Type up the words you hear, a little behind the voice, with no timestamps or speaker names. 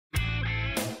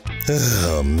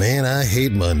Oh, man, I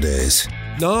hate Mondays.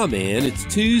 Nah, man, it's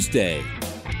Tuesday.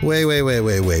 Wait.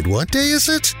 What day is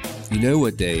it? You know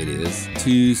what day it is.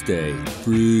 Tuesday.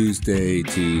 Bruise Day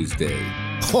Tuesday.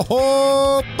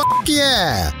 Oh, fuck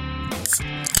yeah!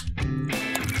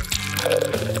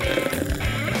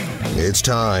 It's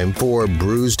time for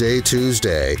Bruise Day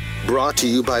Tuesday, brought to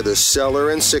you by the Cellar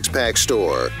and Six Pack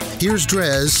Store. Here's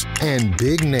Drez and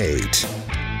Big Nate.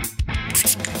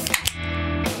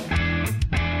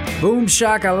 Boom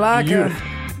shakalaka. Yeah.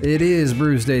 It is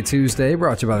Bruise Day Tuesday,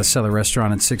 brought to you by the Cellar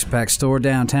Restaurant and Six Pack Store,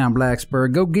 downtown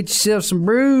Blacksburg. Go get yourself some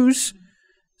brews.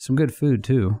 Some good food,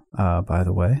 too, by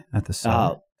the way, at the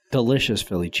Cellar. Delicious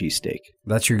Philly cheesesteak.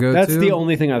 That's your go-to? That's the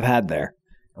only thing I've had there.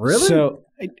 Really? So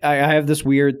I have this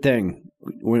weird thing.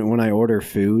 When I order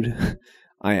food,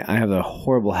 I have a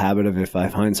horrible habit of if I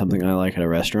find something I like at a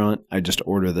restaurant, I just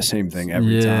order the same thing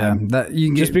every time.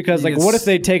 Just because, what if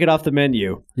they take it off the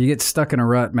menu? You get stuck in a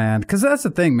rut, man. Because that's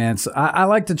the thing, man. So I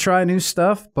like to try new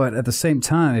stuff, but at the same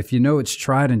time, if you know it's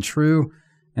tried and true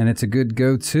and it's a good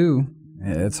go-to,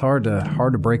 it's hard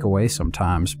to break away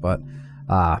sometimes. But, you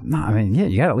got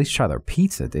to at least try their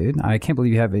pizza, dude. I can't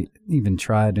believe you haven't even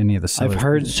tried any of the Cellar. I've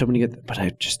heard so many good, but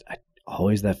I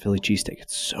always that Philly cheesesteak.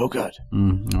 It's so good.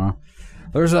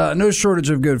 There's no shortage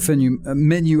of good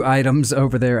menu items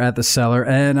over there at the Cellar,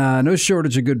 and no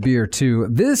shortage of good beer, too.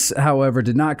 This, however,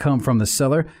 did not come from the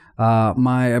Cellar.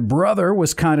 My brother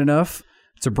was kind enough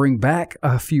to bring back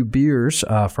a few beers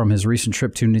from his recent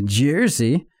trip to New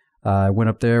Jersey. I went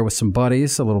up there with some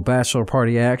buddies, a little bachelor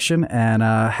party action, and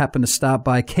happened to stop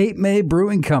by Cape May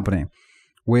Brewing Company,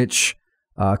 which,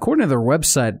 according to their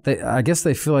website, I guess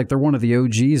they feel like they're one of the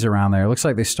OGs around there. It looks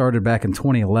like they started back in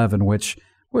 2011, which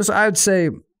was, I would say,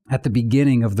 at the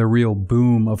beginning of the real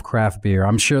boom of craft beer.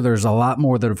 I'm sure there's a lot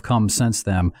more that have come since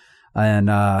then. And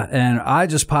I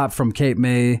just popped from Cape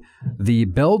May the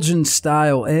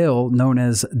Belgian-style ale known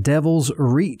as Devil's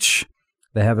Reach.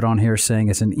 They have it on here saying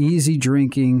it's easy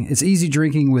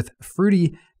drinking with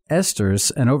fruity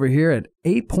esters, and over here at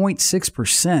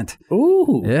 8.6%.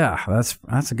 Ooh. Yeah,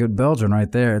 that's a good Belgian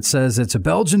right there. It says it's a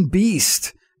Belgian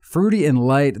beast. Fruity and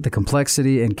light, the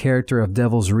complexity and character of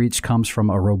Devil's Reach comes from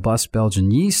a robust Belgian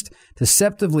yeast.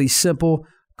 Deceptively simple,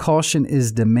 caution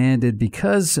is demanded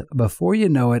because before you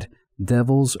know it,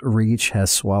 Devil's Reach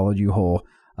has swallowed you whole.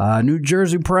 New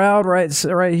Jersey proud, right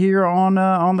here on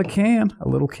the can. A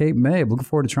little Cape May. I'm looking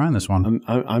forward to trying this one.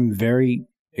 I'm very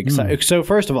excited. So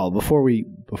first of all, before we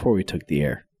took the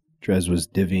air, Drez was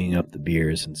divvying up the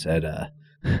beers and said,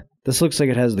 "This looks like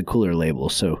it has the cooler label."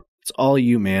 So. It's all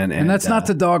you, man. And that's not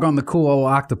to dog on the cool old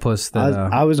octopus that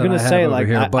I was going to say, like,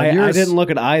 here, but I didn't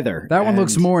look at either. That one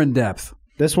looks more in depth.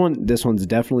 This one's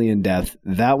definitely in depth.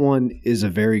 That one is a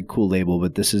very cool label,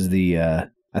 but this is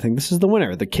I think this is the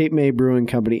winner. The Cape May Brewing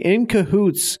Company in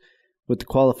cahoots with the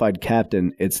qualified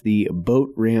captain. It's the Boat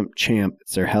Ramp Champ.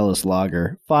 It's their Helles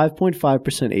Lager, 5.5%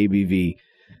 ABV.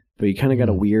 But you kind of got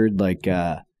a weird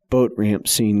boat ramp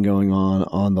scene going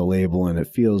on the label, and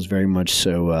it feels very much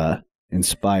so.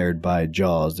 Inspired by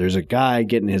Jaws. There's a guy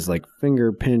getting his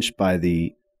finger pinched by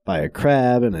a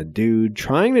crab, and a dude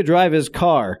trying to drive his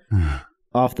car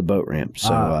off the boat ramp.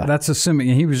 So that's assuming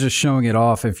he was just showing it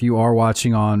off. If you are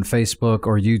watching on Facebook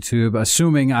or YouTube,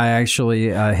 assuming I actually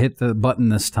hit the button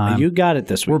this time, you got it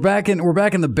this week. We're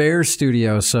back in the Bears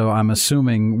studio, so I'm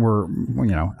assuming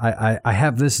I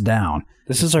have this down.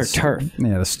 This is our turf.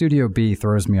 Yeah, the Studio B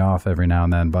throws me off every now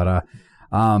and then, but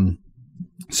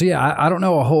So, yeah, I don't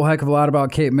know a whole heck of a lot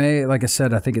about Cape May. Like I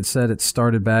said, I think it said it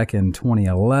started back in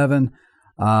 2011.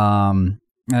 And,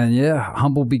 yeah,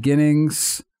 humble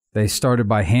beginnings. They started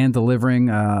by hand-delivering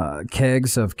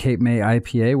kegs of Cape May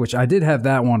IPA, which I did have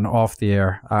that one off the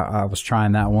air. I was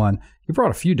trying that one. He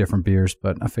brought a few different beers,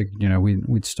 but I figured,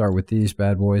 we'd start with these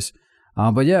bad boys.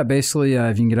 But, yeah, basically,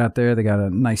 if you can get out there, they got a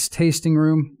nice tasting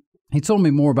room. He told me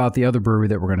more about the other brewery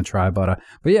that we're going to try. But,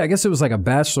 yeah, I guess it was like a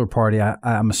bachelor party.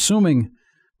 I'm assuming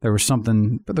there was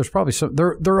something, but there's probably some.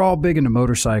 They're all big into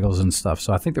motorcycles and stuff,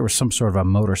 so I think there was some sort of a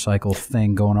motorcycle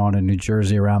thing going on in New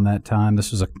Jersey around that time.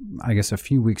 This was I guess a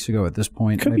few weeks ago at this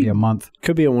point, maybe a month.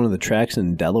 Could be at one of the tracks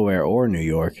in Delaware or New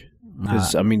York.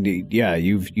 Because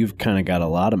you've kind of got a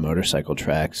lot of motorcycle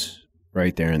tracks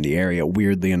right there in the area.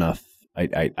 Weirdly enough,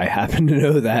 I happen to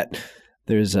know that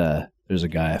there's a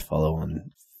guy I follow on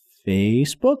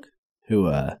Facebook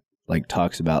who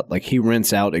talks about he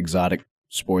rents out exotic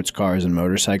sports cars and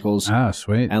motorcycles. Ah,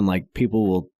 sweet. And people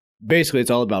will basically,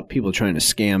 it's all about people trying to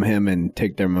scam him and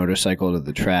take their motorcycle to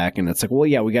the track. And it's well,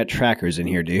 yeah, we got trackers in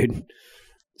here, dude.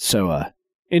 So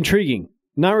intriguing.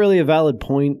 Not really a valid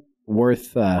point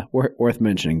worth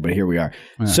mentioning, but here we are.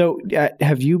 Yeah. So,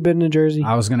 have you been to Jersey?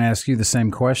 I was going to ask you the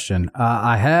same question.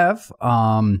 I have.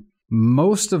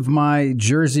 Most of my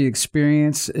Jersey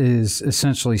experience is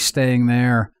essentially staying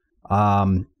there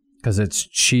because it's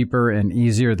cheaper and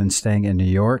easier than staying in New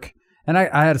York. And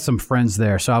I had some friends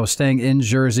there, so I was staying in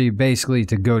Jersey basically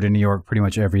to go to New York pretty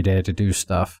much every day to do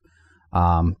stuff.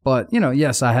 But,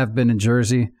 yes, I have been in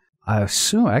Jersey. I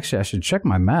assume, actually, I should check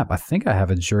my map. I think I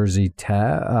have a Jersey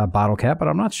bottle cap, but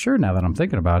I'm not sure now that I'm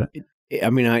thinking about it. I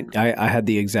mean, I had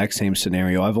the exact same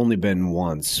scenario. I've only been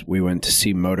once. We went to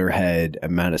see Motorhead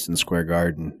at Madison Square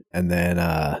Garden and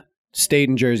then stayed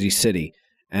in Jersey City.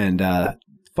 And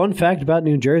fun fact about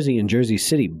New Jersey and Jersey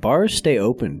City, bars stay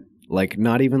open, like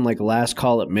not even like last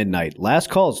call at midnight. Last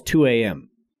call is 2 a.m.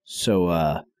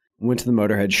 So went to the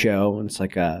Motorhead show, and it's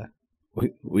like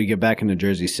we get back into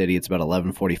Jersey City. It's about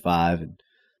 11:45, and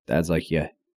Dad's like, yeah,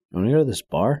 you want to go to this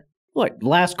bar? What?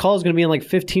 Last call is going to be in like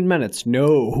 15 minutes.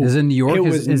 No. Is it New York?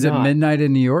 Is it not. midnight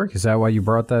in New York? Is that why you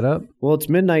brought that up? Well, it's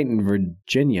midnight in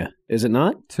Virginia. Is it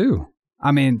not? 2.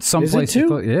 I mean, some Is it places.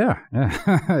 2? Yeah.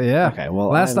 Yeah. Okay, well,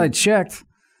 last I checked,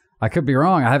 I could be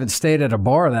wrong. I haven't stayed at a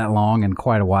bar that long in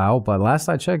quite a while, but last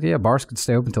I checked, yeah, bars could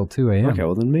stay open till 2 a.m. Okay,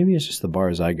 well, then maybe it's just the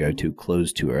bars I go to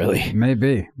close too early.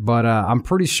 Maybe. But I'm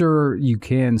pretty sure you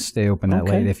can stay open that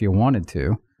late if you wanted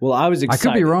to. Well, I was excited.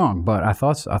 I could be wrong, but I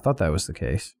thought that was the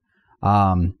case.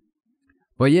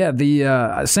 But yeah,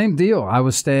 the same deal. I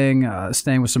was staying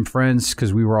with some friends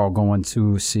because we were all going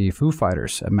to see Foo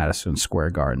Fighters at Madison Square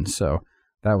Garden. So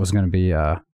that was going to be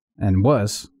and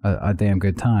was a damn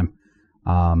good time.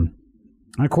 And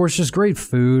of course, just great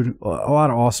food, a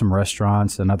lot of awesome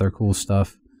restaurants and other cool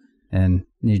stuff in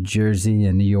New Jersey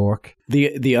and New York.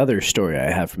 The other story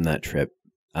I have from that trip,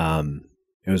 it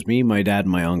was me, my dad,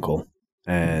 and my uncle,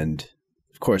 and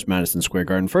of course Madison Square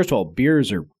Garden. First of all,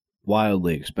 beers are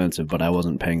wildly expensive, but I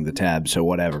wasn't paying the tab, so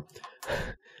whatever.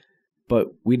 But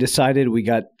we decided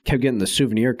kept getting the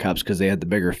souvenir cups because they had the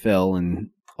bigger fill, and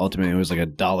ultimately it was like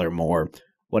 $1 more,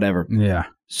 whatever. Yeah.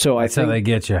 So That's I think how they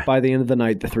get you. by the end of the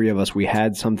night, the three of us, we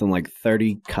had something like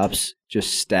 30 cups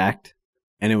just stacked,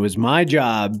 and it was my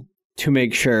job to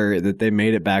make sure that they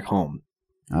made it back home.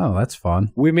 Oh, that's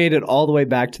fun. We made it all the way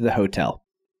back to the hotel,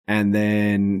 and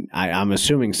then I'm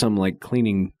assuming some like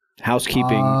cleaning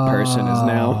housekeeping person is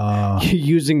now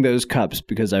using those cups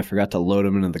because I forgot to load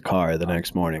them into the car the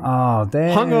next morning. Oh,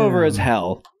 damn. Hungover as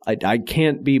hell. I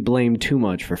can't be blamed too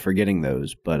much for forgetting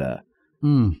those, but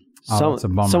that's a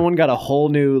bummer. someone got a whole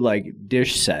new like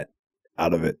dish set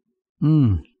out of it.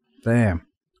 Damn.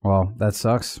 Well, that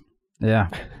sucks. Yeah.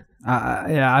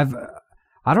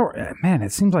 Man,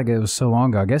 it seems like it was so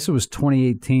long ago. I guess it was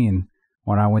 2018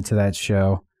 when I went to that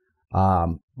show.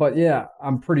 But yeah,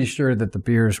 I'm pretty sure that the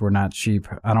beers were not cheap.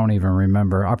 I don't even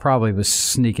remember. I probably was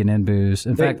sneaking in booze.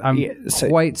 In fact, I'm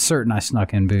quite certain I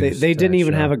snuck in booze. They didn't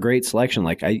even have a great selection.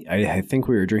 Like I think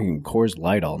we were drinking Coors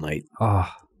Light all night.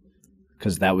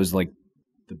 Because that was like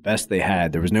the best they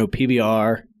had. There was no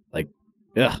PBR. Like,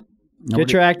 ugh.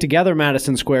 Get your act together,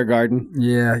 Madison Square Garden.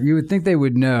 Yeah, you would think they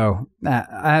would know.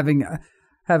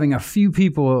 Having a few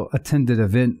people attended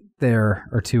event there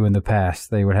or two in the past,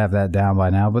 they would have that down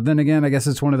by now. But then again, I guess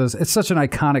it's one of those, it's such an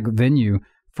iconic venue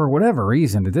for whatever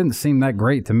reason. It didn't seem that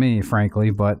great to me,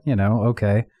 frankly, but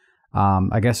okay.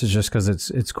 I guess it's just because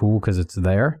it's cool because it's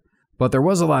there. But there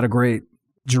was a lot of great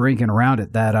drinking around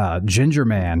it. That Ginger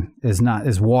Man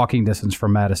is walking distance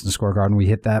from Madison Square Garden. We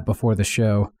hit that before the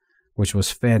show, which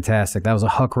was fantastic. That was a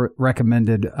Huck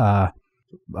recommended,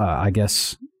 I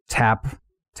guess, tap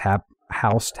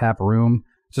room.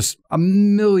 Just a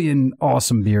million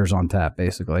awesome beers on tap,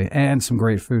 basically, and some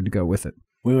great food to go with it.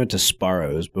 We went to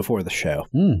Sparrow's before the show.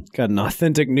 Got an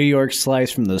authentic New York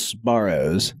slice from the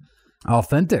Sparrow's.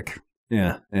 Authentic.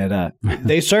 Yeah, and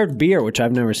they served beer, which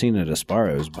I've never seen at a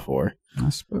Sparrow's before.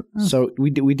 So we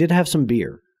did have some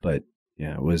beer, but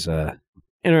yeah, it was an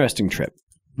interesting trip.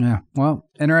 Yeah, well,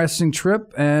 interesting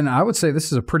trip, and I would say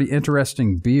this is a pretty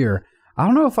interesting beer. I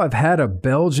don't know if I've had a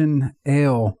Belgian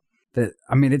ale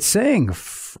it's saying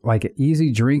like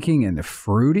easy drinking and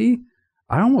fruity.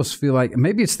 I almost feel like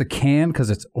maybe it's the can because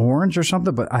it's orange or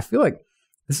something, but I feel like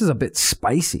this is a bit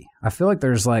spicy. I feel like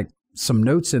there's like some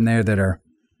notes in there that are,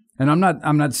 and I'm not,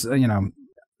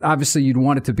 obviously you'd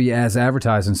want it to be as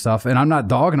advertised and stuff, and I'm not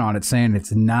dogging on it saying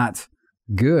it's not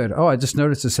good. Oh, I just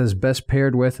noticed it says best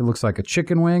paired with, it looks like a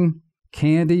chicken wing,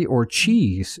 candy, or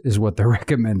cheese is what they're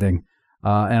recommending.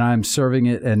 And I'm serving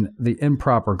it in the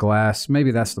improper glass.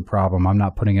 Maybe that's the problem. I'm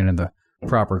not putting it in the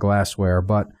proper glassware,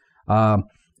 but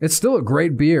it's still a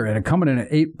great beer, and it coming in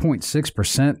at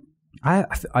 8.6%.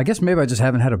 I guess maybe I just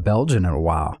haven't had a Belgian in a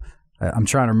while. I'm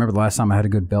trying to remember the last time I had a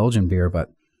good Belgian beer, but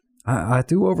I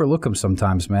do overlook them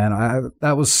sometimes, man.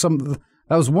 That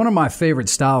was one of my favorite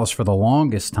styles for the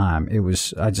longest time.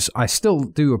 I still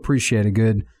do appreciate a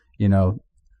good,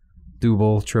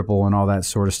 double, triple, and all that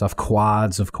sort of stuff.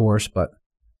 Quads, of course, but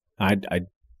I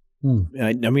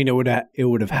mean, it would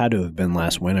have had to have been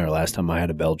last winter, last time I had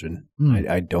a Belgian.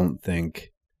 I don't think.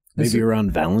 Maybe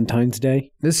around Valentine's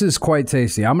Day. This is quite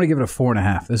tasty. I'm going to give it a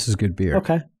 4.5. This is good beer.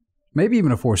 Okay. Maybe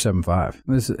even a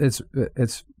 4.75.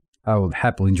 It's. I would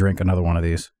happily drink another one of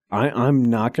these. I'm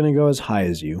not going to go as high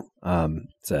as you.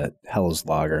 It's a Helles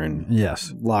lager, and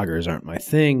yes, lagers aren't my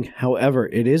thing. However,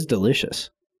 it is delicious.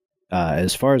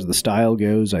 As far as the style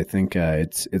goes, I think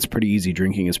it's pretty easy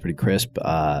drinking. It's pretty crisp.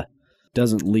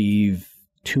 Doesn't leave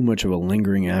too much of a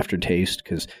lingering aftertaste,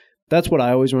 because that's what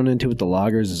I always run into with the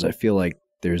lagers. Is I feel like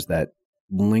there's that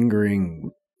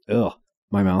lingering.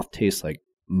 My mouth tastes like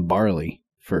barley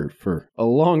for a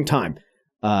long time.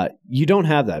 You don't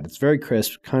have that. It's very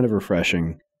crisp, kind of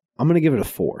refreshing. I'm going to give it a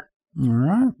 4. All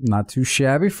right. Not too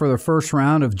shabby for the first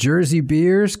round of Jersey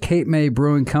beers, Cape May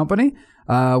Brewing Company.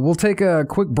 We'll take a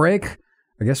quick break.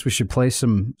 I guess we should play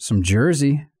some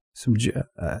Jersey.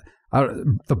 The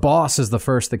Boss is the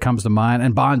first that comes to mind,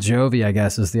 and Bon Jovi, I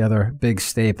guess, is the other big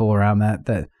staple around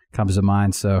that comes to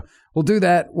mind. So we'll do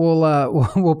that.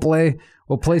 We'll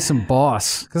play some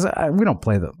Boss, because we don't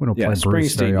play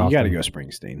Bruce very often. You got to go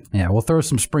Springsteen. Yeah, we'll throw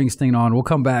some Springsteen on. We'll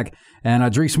come back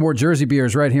and drink some more Jersey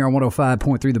beers right here on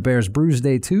 105.3 The Bears Brews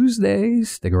Day Tuesday.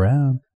 Stick around.